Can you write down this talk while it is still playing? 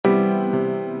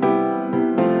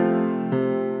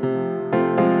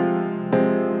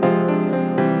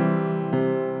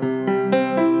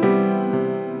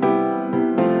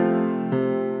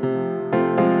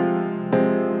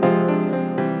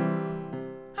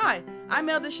Hi, I'm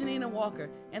Elder Shanina Walker,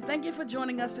 and thank you for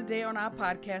joining us today on our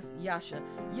podcast, Yasha,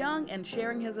 Young and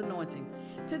Sharing His Anointing.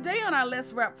 Today on our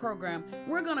Let's Wrap program,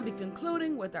 we're going to be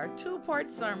concluding with our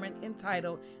two-part sermon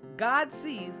entitled, God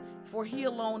Sees, for He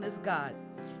Alone is God.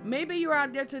 Maybe you're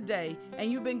out there today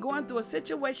and you've been going through a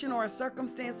situation or a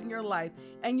circumstance in your life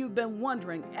and you've been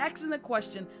wondering, asking the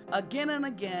question again and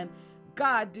again,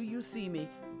 God, do you see me?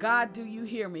 God, do you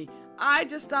hear me? I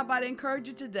just stopped by to encourage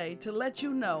you today to let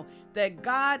you know that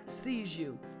God sees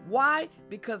you. Why?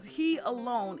 Because He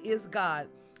alone is God.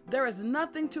 There is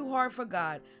nothing too hard for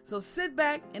God. So sit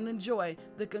back and enjoy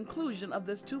the conclusion of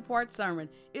this two-part sermon.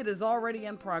 It is already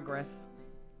in progress.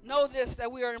 Know this,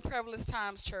 that we are in perilous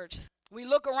times, church. We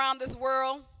look around this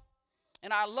world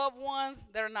and our loved ones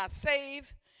that are not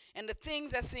saved and the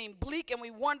things that seem bleak, and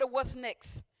we wonder what's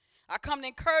next. I come to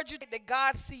encourage you that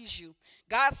God sees you.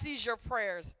 God sees your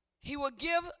prayers. He will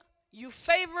give you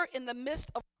favor in the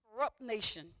midst of a corrupt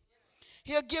nation.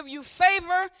 He'll give you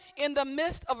favor in the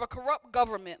midst of a corrupt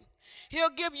government. He'll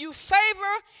give you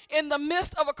favor in the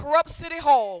midst of a corrupt city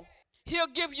hall. He'll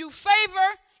give you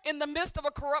favor in the midst of a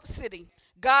corrupt city.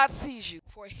 God sees you,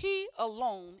 for He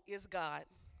alone is God.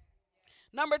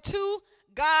 Number 2,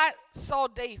 God saw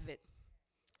David.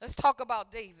 Let's talk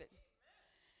about David.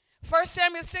 1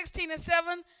 Samuel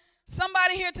 16:7,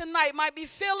 somebody here tonight might be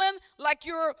feeling like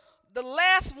you're the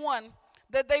last one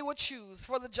that they would choose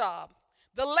for the job,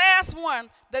 the last one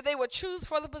that they would choose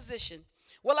for the position.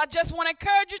 Well, I just want to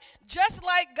encourage you, just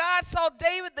like God saw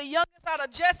David, the youngest out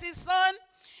of Jesse's son,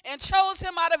 and chose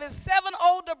him out of his 7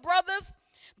 older brothers,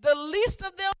 the least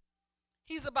of them,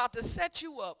 He's about to set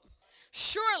you up.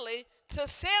 Surely, to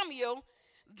Samuel,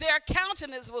 their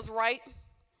countenance was right,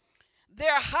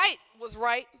 their height was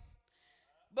right,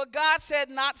 but God said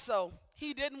not so.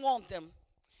 He didn't want them.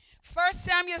 1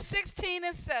 Samuel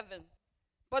 16:7.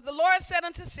 But the Lord said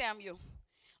unto Samuel,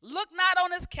 look not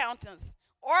on his countenance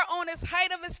or on his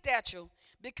height of his stature,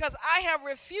 because I have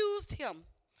refused him.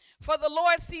 For the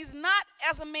Lord sees not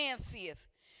as a man seeth.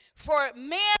 For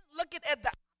man looketh at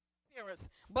the appearance,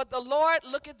 but the Lord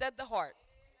looketh at the heart.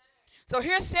 So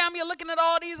here's Samuel looking at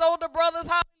all these older brothers.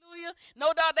 Hallelujah.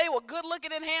 No doubt they were good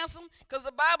looking and handsome, because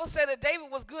the Bible said that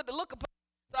David was good to look upon.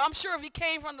 So I'm sure if he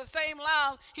came from the same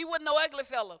lines, he wasn't no ugly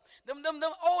fellow. Them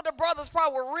older brothers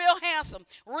probably were real handsome,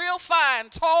 real fine,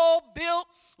 tall, built,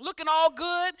 looking all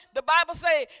good. The Bible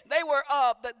say they were,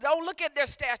 don't look at their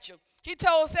stature. He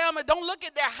told Samuel, don't look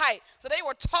at their height. So they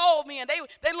were tall men. They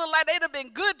looked like they'd have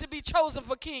been good to be chosen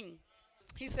for king.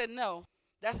 He said, no,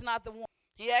 that's not the one.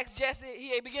 He asked Jesse,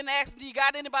 he began to ask him, do you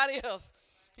got anybody else?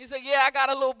 He said, yeah, I got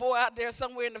a little boy out there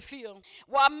somewhere in the field.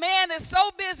 While man is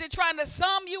so busy trying to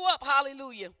sum you up,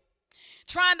 hallelujah,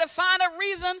 trying to find a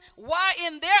reason why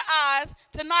in their eyes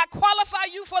to not qualify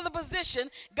you for the position,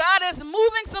 God is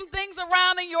moving some things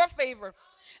around in your favor.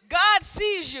 God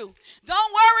sees you.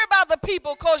 Don't worry about the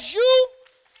people, because you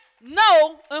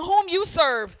know in whom you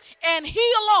serve, and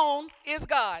He alone is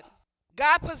God.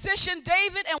 God positioned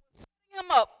David and was setting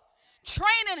him up,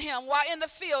 training him while in the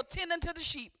field, tending to the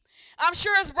sheep. I'm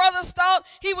sure his brothers thought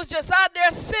he was just out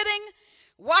there sitting,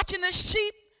 watching the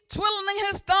sheep, twiddling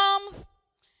his thumbs.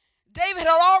 David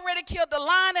had already killed a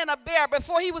lion and a bear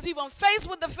before he was even faced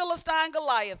with the Philistine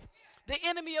Goliath, the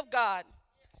enemy of God.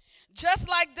 Just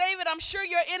like David, I'm sure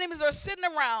your enemies are sitting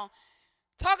around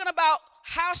talking about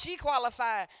how she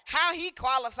qualified, how he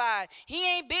qualified.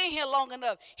 He ain't been here long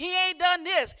enough. He ain't done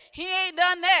this. He ain't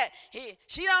done that.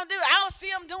 She don't do, I don't see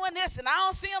him doing this and I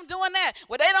don't see him doing that.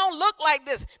 Well, they don't look like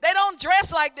this. They don't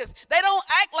dress like this. They don't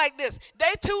act like this.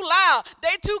 They too loud.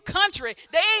 They too country.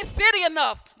 They ain't city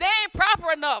enough. They ain't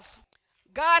proper enough.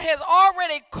 God has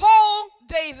already called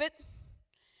David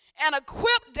and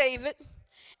equipped David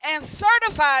and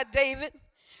certified David.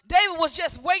 David was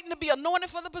just waiting to be anointed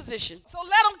for the position. So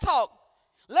let them talk.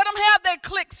 Let them have their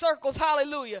click circles,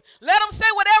 hallelujah. Let them say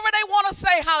whatever they want to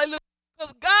say, hallelujah.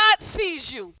 Because God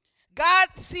sees you. God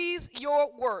sees your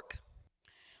work.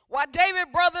 While David's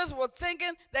brothers were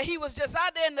thinking that he was just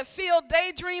out there in the field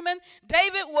daydreaming,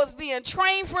 David was being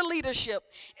trained for leadership.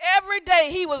 Every day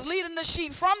he was leading the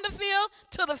sheep from the field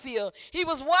to the field. He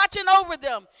was watching over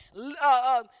them,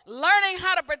 learning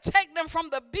how to protect them from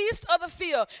the beasts of the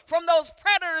field, from those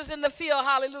predators in the field,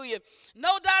 hallelujah.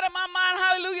 No doubt in my mind,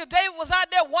 hallelujah, David was out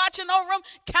there watching over them,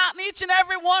 counting each and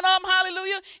every one of them,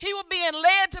 hallelujah. He was being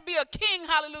led to be a king,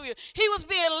 hallelujah. He was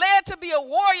being led to be a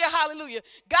warrior, hallelujah.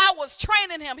 God was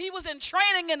training him. He was in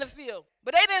training in the field,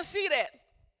 but they didn't see that.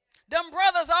 Them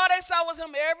brothers, all they saw was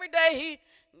him every day.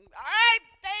 All right,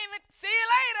 David, see you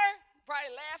later.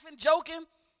 Probably laughing, joking.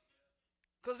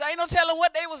 Because there ain't no telling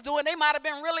what they was doing. They might have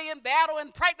been really in battle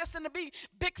and practicing to be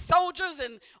big soldiers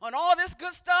and all this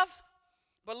good stuff.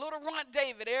 But little runt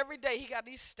David, every day he got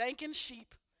these stinking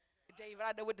sheep. David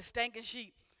out there with the stinking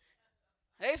sheep.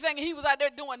 They thinking he was out there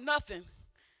doing nothing.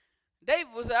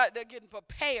 David was out there getting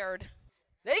prepared.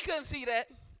 They couldn't see that.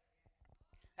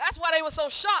 That's why they were so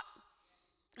shocked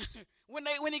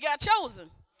when he got chosen.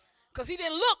 Because he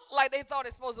didn't look like they thought he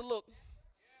was supposed to look.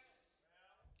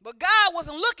 But God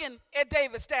wasn't looking at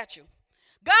David's statue.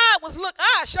 God was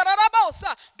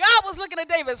looking at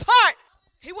David's heart.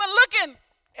 He wasn't looking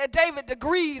at David's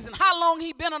degrees and how long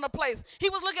he been in a place. He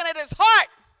was looking at his heart.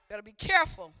 Better be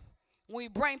careful when we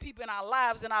bring people in our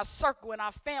lives, in our circle, in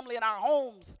our family, in our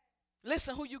homes.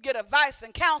 Listen who you get advice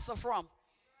and counsel from.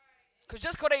 Because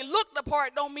just because they look the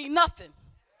part don't mean nothing.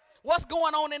 What's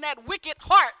going on in that wicked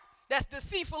heart that's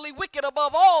deceitfully wicked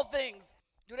above all things?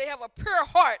 Do they have a pure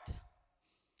heart?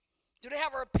 Do they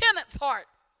have a repentance heart?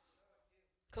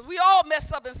 Because we all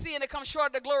mess up and sin and come short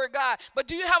of the glory of God. But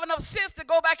do you have enough sense to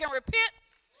go back and repent?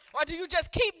 Or do you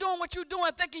just keep doing what you're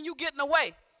doing thinking you're getting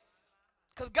away?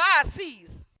 Because God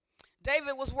sees.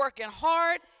 David was working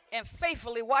hard and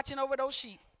faithfully watching over those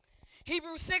sheep.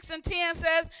 Hebrews 6:10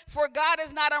 says, for God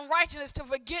is not unrighteous to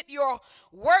forget your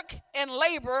work and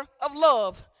labor of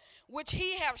love, which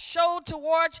you have showed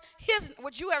towards his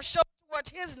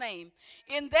name,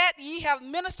 in that ye have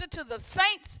ministered to the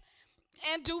saints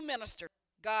and do minister.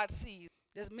 God sees.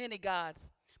 There's many gods,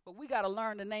 but we got to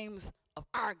learn the names of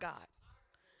our God.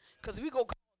 Because we go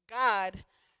call God,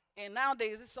 and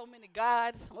nowadays there's so many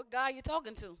gods. What God you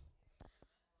talking to?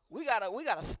 We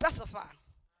gotta specify.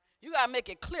 You gotta make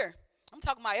it clear. I'm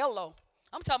talking about Elo.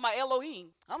 I'm talking about Elohim.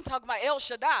 I'm talking about El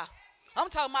Shaddai. I'm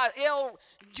talking about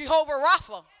Jehovah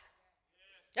Rapha.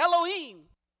 Elohim.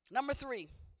 Number 3,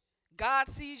 God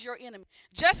sees your enemy.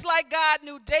 Just like God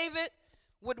knew David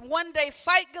would one day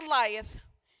fight Goliath,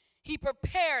 he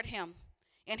prepared him,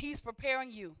 and he's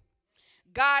preparing you.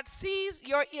 God sees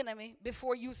your enemy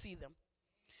before you see them.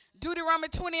 Deuteronomy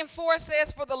 20:4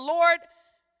 says, for the Lord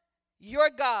your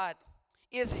God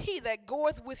is he that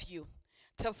goeth with you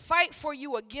to fight for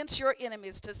you against your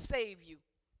enemies, to save you.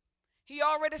 He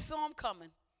already saw them coming.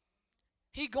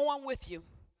 He going with you.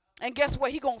 And guess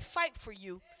what? He going to fight for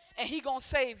you, and he going to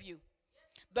save you.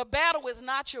 The battle is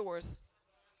not yours.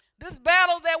 This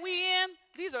battle that we in,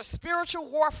 these are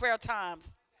spiritual warfare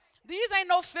times. These ain't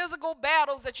no physical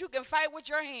battles that you can fight with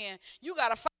your hand. You got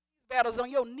to fight these battles on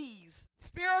your knees.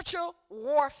 Spiritual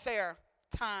warfare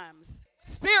times.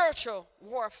 Spiritual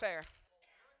warfare.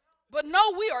 But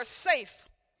no, we are safe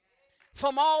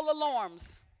from all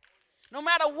alarms. No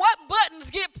matter what buttons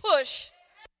get pushed,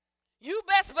 you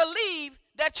best believe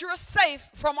that you're safe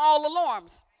from all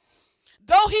alarms.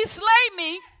 Though he slay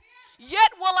me,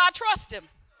 yet will I trust him.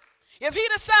 If he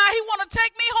decide he want to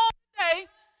take me home today,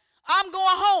 I'm going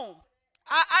home.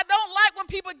 I don't like when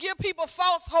people give people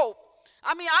false hope.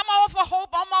 I mean, I'm all for hope.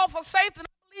 I'm all for faith, and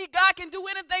I believe God can do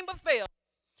anything but fail.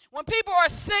 When people are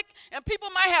sick and people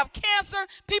might have cancer,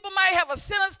 people might have a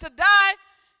sentence to die,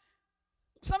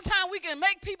 sometimes we can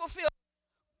make people feel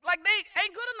like they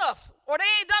ain't good enough or they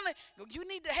ain't done it. You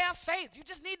need to have faith. You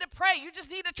just need to pray. You just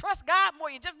need to trust God more.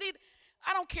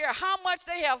 I don't care how much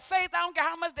they have faith. I don't care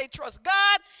how much they trust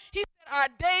God. He said our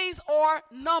days are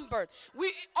numbered.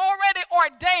 We already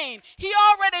ordained. He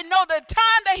already know the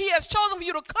time that he has chosen for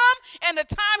you to come and the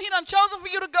time he done chosen for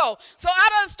you to go. So I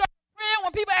done start praying.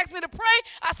 When people ask me to pray,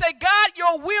 I say, God,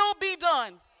 your will be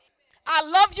done. I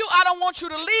love you. I don't want you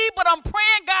to leave, but I'm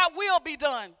praying God will be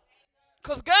done.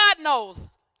 Because God knows.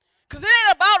 Because it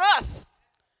ain't about us.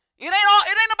 It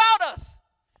ain't about us.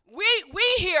 We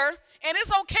here, and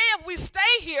it's okay if we stay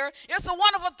here. It's a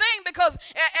wonderful thing because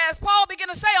as Paul began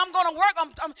to say, I'm going to work.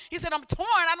 He said, I'm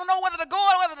torn. I don't know whether to go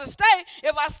or whether to stay.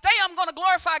 If I stay, I'm going to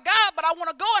glorify God, but I want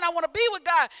to go and I want to be with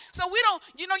God. So we don't,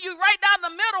 you right down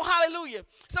the middle, hallelujah.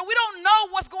 So we don't know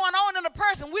what's going on in a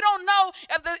person. We don't know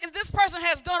if this person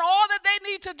has done all that they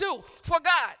need to do for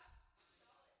God.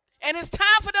 And it's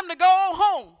time for them to go on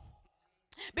home.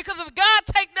 Because if God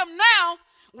take them now,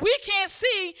 we can't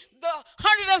see the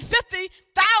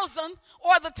 150,000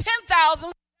 or the 10,000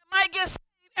 that might get saved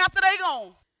after they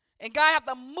gone. And God have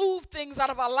to move things out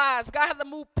of our lives. God have to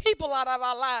move people out of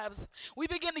our lives. We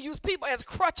begin to use people as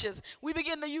crutches. We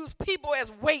begin to use people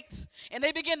as weights. And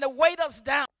they begin to weight us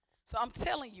down. So I'm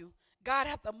telling you, God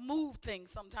have to move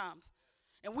things sometimes.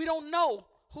 And we don't know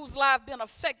whose life been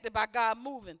affected by God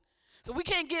moving. So we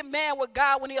can't get mad with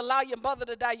God when he allow your mother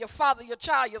to die, your father, your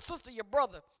child, your sister, your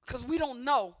brother. Because we don't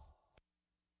know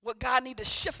what God need to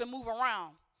shift and move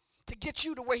around to get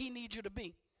you to where he needs you to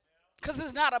be. Because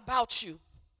it's not about you.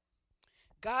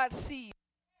 God sees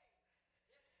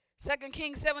 2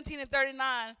 Kings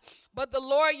 17:39. But the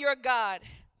Lord your God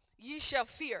ye shall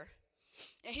fear,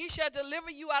 and he shall deliver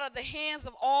you out of the hands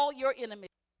of all your enemies.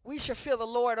 We shall fear the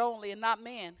Lord only and not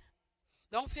man.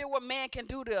 Don't fear what man can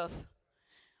do to us.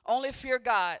 Only fear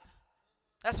God.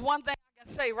 That's one thing I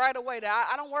can say right away. That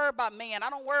I don't worry about man. I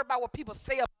don't worry about what people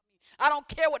say about me. I don't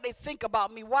care what they think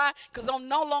about me. Why? Because I'm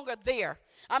no longer there.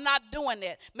 I'm not doing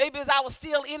that. Maybe if I was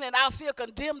still in it, I'll feel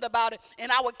condemned about it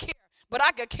and I would care. But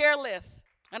I could care less.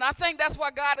 And I think that's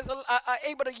why God is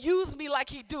able to use me like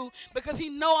he do, because he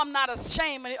know I'm not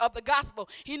ashamed of the gospel.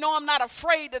 He know I'm not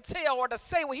afraid to tell or to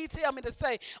say what he tell me to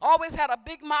say. Always had a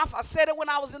big mouth. I said it when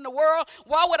I was in the world.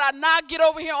 Why would I not get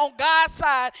over here on God's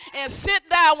side and sit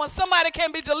down when somebody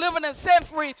can be delivered and set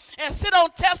free, and sit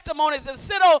on testimonies and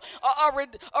sit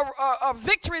on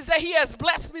victories that he has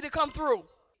blessed me to come through?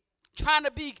 Trying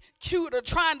to be cute or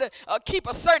trying to keep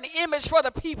a certain image for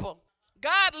the people.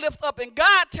 God lift up and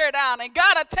God tear down, and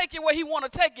God will take you where he want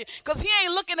to take you, because he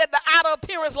ain't looking at the outer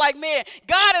appearance like man.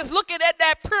 God is looking at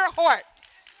that pure heart.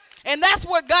 And that's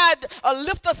where God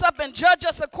lift us up and judge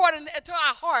us according to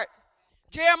our heart.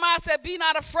 Jeremiah said, be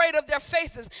not afraid of their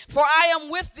faces, for I am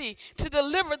with thee to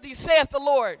deliver thee, saith the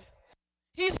Lord.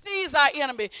 He sees our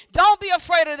enemy. Don't be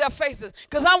afraid of their faces,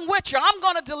 because I'm with you. I'm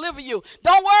going to deliver you.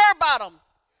 Don't worry about them.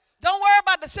 Don't worry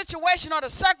about the situation or the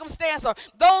circumstance or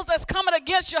those that's coming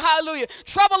against you. Hallelujah.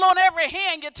 Trouble on every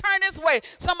hand. You turn this way.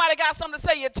 Somebody got something to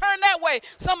say. You turn that way.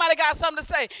 Somebody got something to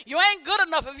say. You ain't good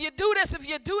enough if you do this, if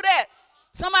you do that.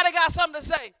 Somebody got something to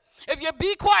say. If you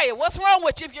be quiet, what's wrong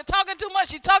with you? If you're talking too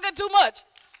much, you're talking too much.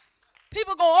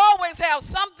 People going to always have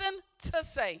something to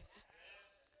say.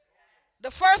 The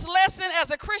first lesson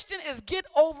as a Christian is get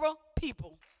over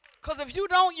people. Because if you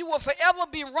don't, you will forever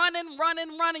be running.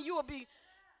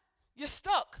 You're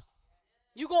stuck.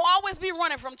 You're going to always be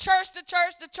running from church to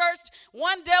church to church,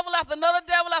 one devil after another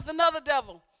devil after another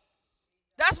devil.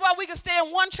 That's why we can stay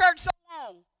in one church so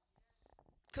long,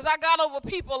 because I got over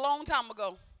people a long time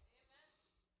ago.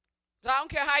 So I don't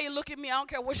care how you look at me. I don't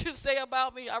care what you say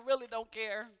about me. I really don't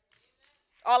care.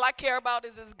 All I care about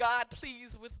is God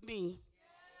pleased with me?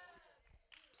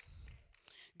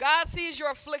 God sees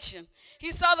your affliction.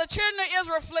 He saw the children of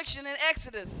Israel affliction in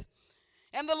Exodus.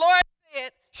 And the Lord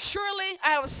said, surely I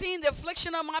have seen the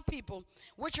affliction of my people,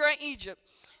 which are in Egypt.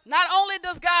 Not only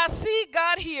does God see,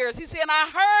 God hears. He said,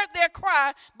 I heard their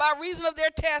cry by reason of their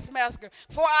taskmaster,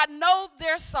 for I know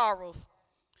their sorrows.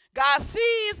 God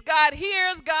sees, God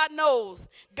hears, God knows.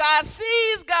 God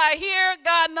sees, God hears,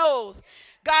 God knows.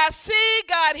 God see,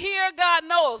 God hear, God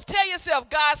knows. Tell yourself,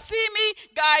 God see me,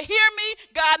 God hear me,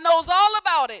 God knows all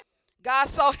about it. God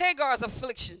saw Hagar's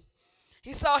affliction.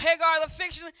 He saw Hagar's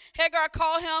affliction. Hagar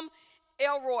called him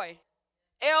El Roi.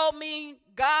 El means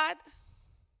God,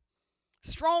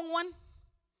 strong one,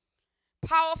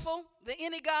 powerful, the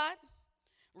any God.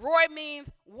 Roi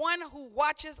means one who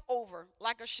watches over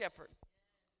like a shepherd.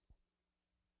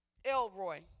 El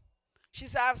Roi. She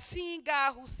said, I've seen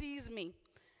God who sees me.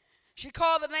 She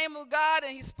called the name of God,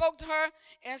 and he spoke to her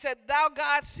and said, thou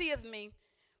God seest me.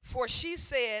 For she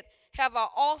said, have I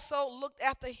also looked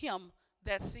after him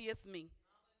that seeth me.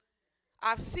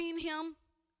 I've seen him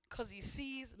because he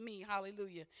sees me.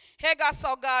 Hallelujah. Hagar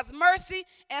saw God's mercy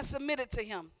and submitted to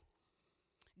him.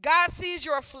 God sees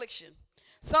your affliction.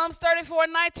 Psalms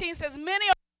 34:19 says, many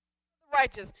are the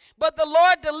righteous, but the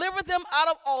Lord delivered them out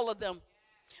of all of them.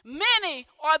 Many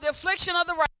are the affliction of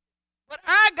the righteous, but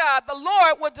our God, the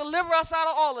Lord, will deliver us out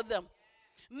of all of them.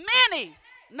 Many,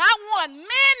 not one,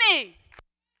 many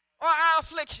are our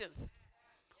afflictions.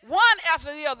 One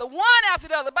after the other, one after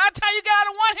the other. By the time you get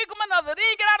out of one, here come another. Then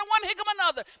you get out of one, here come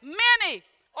another. Many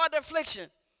are the affliction.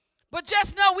 But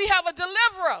just know we have a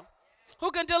deliverer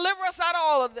who can deliver us out of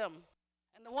all of them.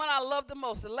 And the one I love the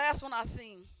most, the last one I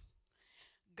seen,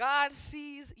 God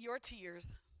sees your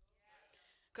tears.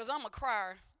 Because I'm a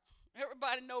crier.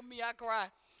 Everybody know me, I cry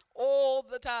all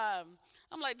the time.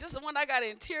 I'm like, just the one I got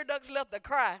in tear ducts left to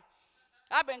cry.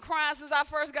 I've been crying since I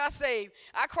first got saved.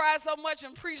 I cried so much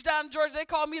and preached down in Georgia, they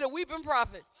called me the weeping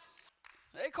prophet.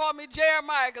 They called me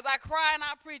Jeremiah because I cry and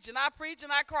I preach and I preach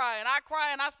and I cry and I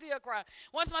cry and I still cry.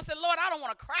 Once I said, Lord, I don't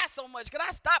want to cry so much. Could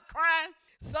I stop crying?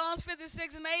 Psalms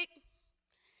 56:8.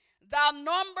 Thou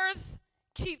numbers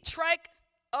keep track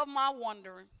of my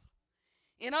wanderings.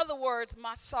 In other words,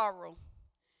 my sorrow.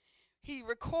 He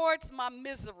records my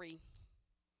misery.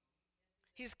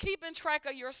 He's keeping track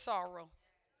of your sorrow,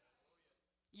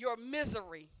 your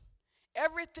misery,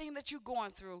 everything that you're going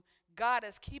through. God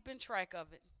is keeping track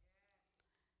of it.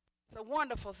 It's a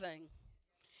wonderful thing.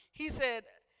 He said,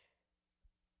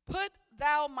 put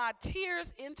thou my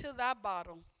tears into thy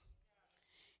bottle.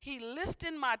 He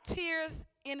listed my tears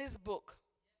in his book.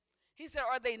 He said,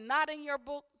 are they not in your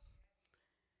book?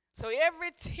 So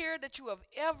every tear that you have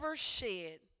ever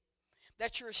shed,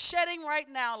 that you're shedding right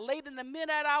now, late in the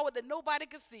midnight hour that nobody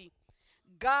can see,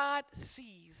 God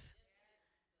sees.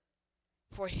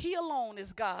 For he alone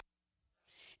is God.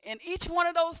 And each one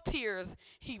of those tears,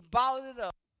 he bottled it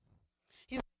up.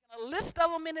 He's making a list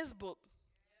of them in his book.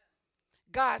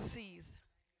 God sees.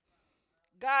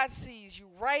 God sees you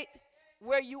right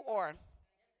where you are.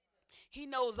 He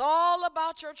knows all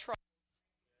about your trouble.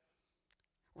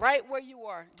 Right where you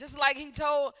are. Just like he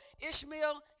told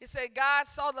Ishmael, he said God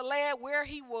saw the lad where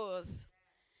he was.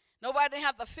 Nobody didn't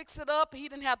have to fix it up. He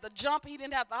didn't have to jump. He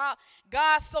didn't have to hop.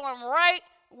 God saw him right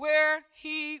where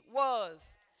he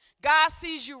was. God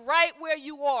sees you right where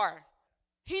you are.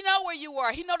 He know where you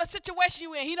are. He know the situation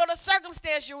you're in. He know the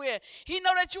circumstance you're in. He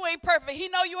know that you ain't perfect. He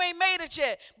know you ain't made it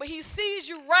yet. But he sees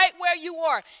you right where you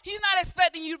are. He's not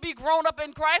expecting you to be grown up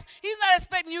in Christ. He's not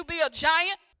expecting you to be a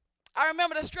giant. I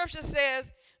remember the scripture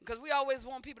says, because we always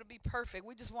want people to be perfect.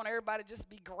 We just want everybody to just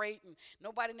be great and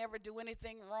nobody never do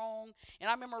anything wrong. And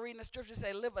I remember reading the scripture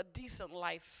say, live a decent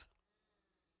life.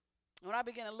 When I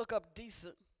began to look up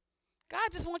decent,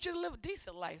 God just wants you to live a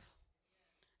decent life.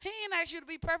 He ain't asked you to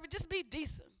be perfect, just be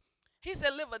decent. He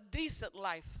said live a decent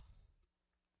life.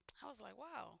 I was like,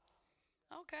 wow,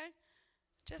 okay.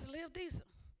 Just live decent.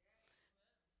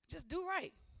 Just do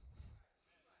right.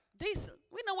 Decent.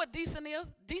 We know what decent is.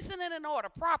 Decent and in order,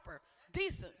 proper.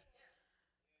 Decent.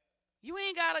 You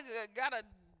ain't gotta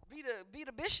be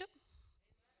the bishop.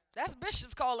 That's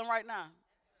bishop's calling right now.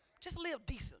 Just live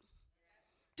decent.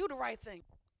 Do the right thing.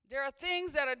 There are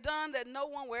things that are done that no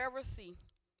one will ever see.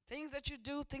 Things that you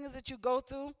do, things that you go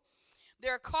through.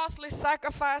 There are costly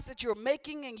sacrifices that you're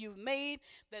making and you've made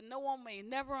that no one may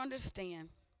never understand.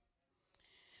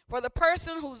 For the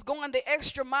person who's going the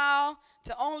extra mile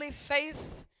to only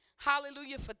face,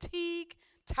 hallelujah, fatigue,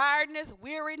 tiredness,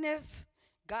 weariness,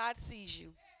 God sees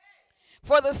you.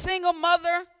 For the single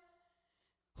mother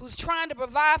who's trying to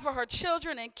provide for her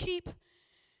children and keep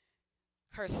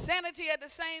her sanity at the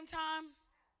same time,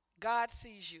 God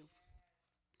sees you.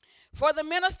 For the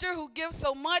minister who gives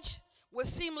so much with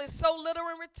seemingly so little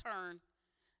in return,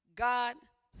 God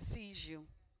sees you.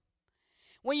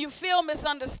 When you feel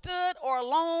misunderstood or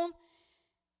alone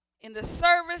in the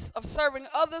service of serving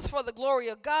others for the glory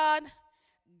of God,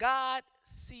 God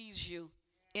sees you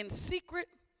in secret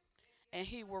and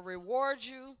he will reward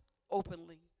you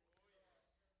openly.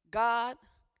 God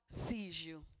sees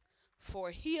you, for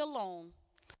he alone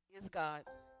is God.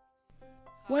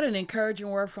 What an encouraging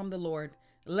word from the Lord,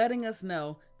 letting us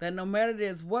know that no matter it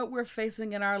is what we're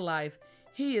facing in our life,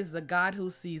 he is the God who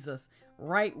sees us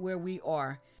right where we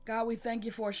are. God, we thank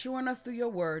you for assuring us through your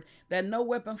word that no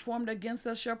weapon formed against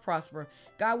us shall prosper.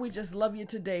 God, we just love you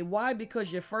today. Why?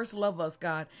 Because you first love us,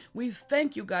 God. We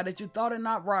thank you, God, that you thought it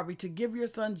not robbery to give your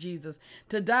son Jesus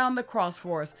to die on the cross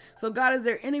for us. So, God, is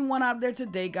there anyone out there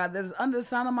today, God, that is under the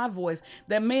sound of my voice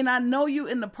that may not know you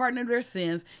in the pardon of their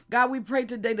sins? God, we pray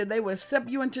today that they will accept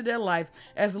you into their life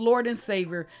as Lord and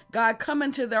Savior. God, come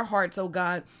into their hearts, oh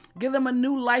God. Give them a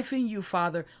new life in you,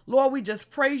 Father. Lord, we just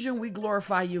praise you and we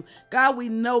glorify you. God, we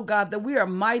know, God, that we are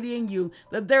mighty in you,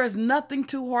 that there is nothing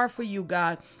too hard for you,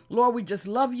 God. Lord, we just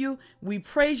love you. We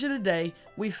praise you today.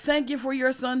 We thank you for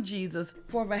your son, Jesus.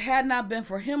 For if it had not been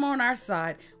for him on our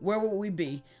side, where would we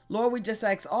be? Lord, we just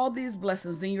ask all these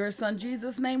blessings in your son,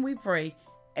 Jesus' name we pray.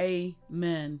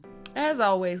 Amen. As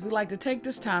always, we'd like to take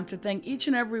this time to thank each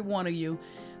and every one of you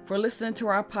for listening to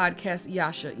our podcast,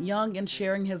 Yasha, Young and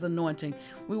Sharing His Anointing.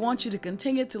 We want you to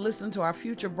continue to listen to our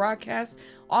future broadcasts.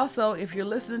 Also, if you're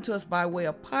listening to us by way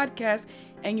of podcast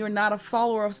and you're not a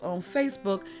follower of us on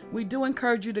Facebook, we do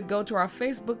encourage you to go to our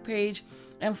Facebook page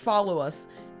and follow us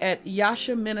at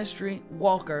Yasha Ministry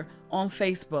Walker on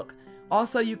Facebook.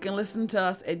 Also, you can listen to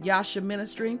us at Yasha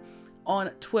Ministry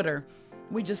on Twitter.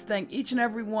 We just thank each and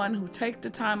every one who take the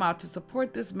time out to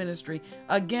support this ministry.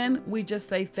 Again, we just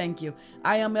say thank you.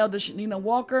 I am Elder Shanina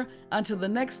Walker. Until the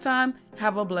next time,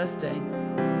 have a blessed day.